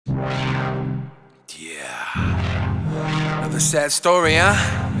Yeah. Another sad story, huh?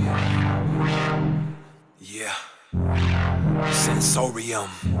 Yeah. Sensorium.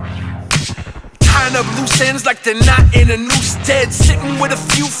 Tying up loose ends like they're not in a noose dead. Sitting with a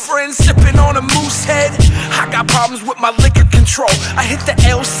few friends, sipping on a moose head. I got problems with my liquor control. I hit the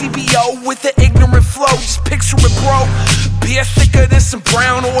LCBO with the ignorant flow. Just picture it, bro. Beer thicker than some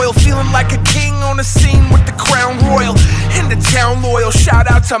brown oil. Feeling like a king on the scene with the crown royal. In the town loyal, shout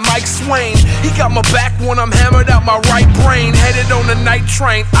out to Swain. He got my back when I'm hammered out my right brain. Headed on the night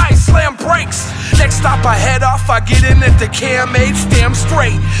train, I slam brakes. Next stop I head off, I get in at the CAMH, damn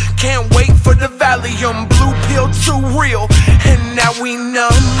straight. Can't wait for the Valium, blue pill too real. And now we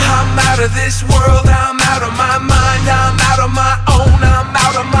numb. I'm out of this world, I'm out of my mind. I'm out of my own, I'm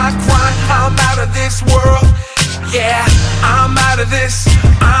out of my grind. I'm out of this world, yeah. I'm out of this,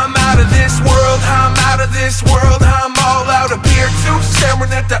 I'm out of this world. I'm out of this world, I'm all out of beer too.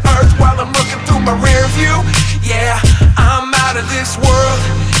 Staring at the earth while I'm looking through my rear view. Yeah, I'm out of this world,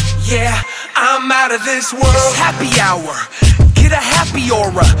 yeah. I'm out of this world. It's happy hour, get a happy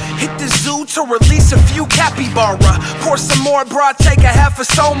aura. Hit the zoo to release a few capybara. Pour some more, bra, take a half a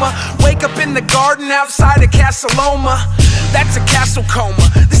soma. Wake up in the garden outside of Casaloma. That's a castle coma,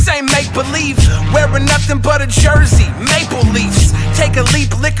 this ain't make-believe. Wearing nothing but a jersey, maple leaves. Take a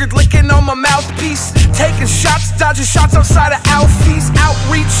leap, liquored, licking on my mouthpiece. Taking shots, dodging shots outside of Alfie's.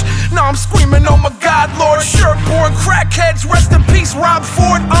 Outreach, now I'm screaming, oh my God, Lord. Shirt-born crackheads, rest in peace. Rob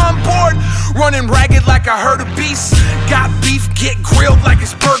Ford on board, running ragged like I heard a beast. Got beef, get grilled like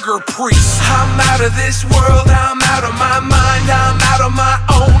it's Burger Priest. I'm out of this world, I'm out of my mind. I'm out of my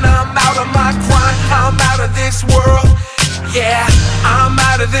own, I'm out of my grind. I'm out of this world, yeah. I'm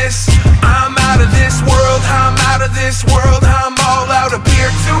out of this, I'm out of this world. I'm out of this world, I'm all out of beer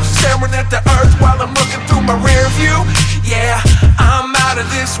too. Staring at the earth while I'm looking through my rear view. Yeah, I'm out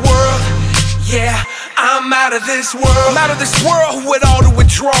of this world, yeah. I'm out of this world. I'm out of this world with all the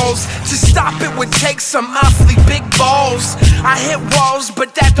withdrawals. To stop it would take some awfully big balls. I hit walls,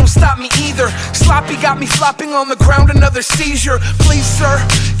 but that don't stop me either. Sloppy got me flopping on the ground, another seizure. Please, sir,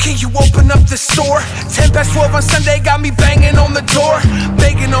 can you open up the store? 10 past 12 on Sunday got me banging on the door.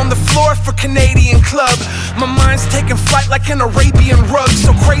 Begging on the floor for Canadian Club. My mind's taking flight like an Arabian rug. So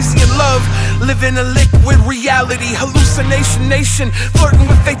crazy in love, living a liquid reality. Hallucination nation, flirting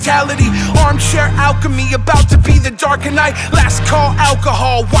with fatality. Armchair alchemy, about to be the darker night. Last call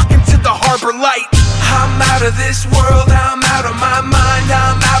alcohol, walking to the harbor light. I'm out of this world, I'm out of my mind.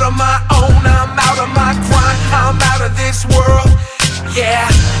 I'm out of my own, I'm out of my grind. I'm out of this world, yeah.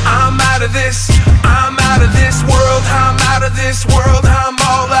 I'm out of this, I'm out of this world. I'm out of this world, I'm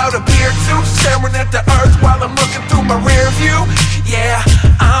all out of beer too. Staring at the earth while I'm looking through my rear view. Yeah,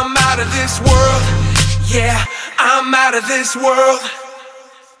 I'm out of this world, yeah. I'm out of this world.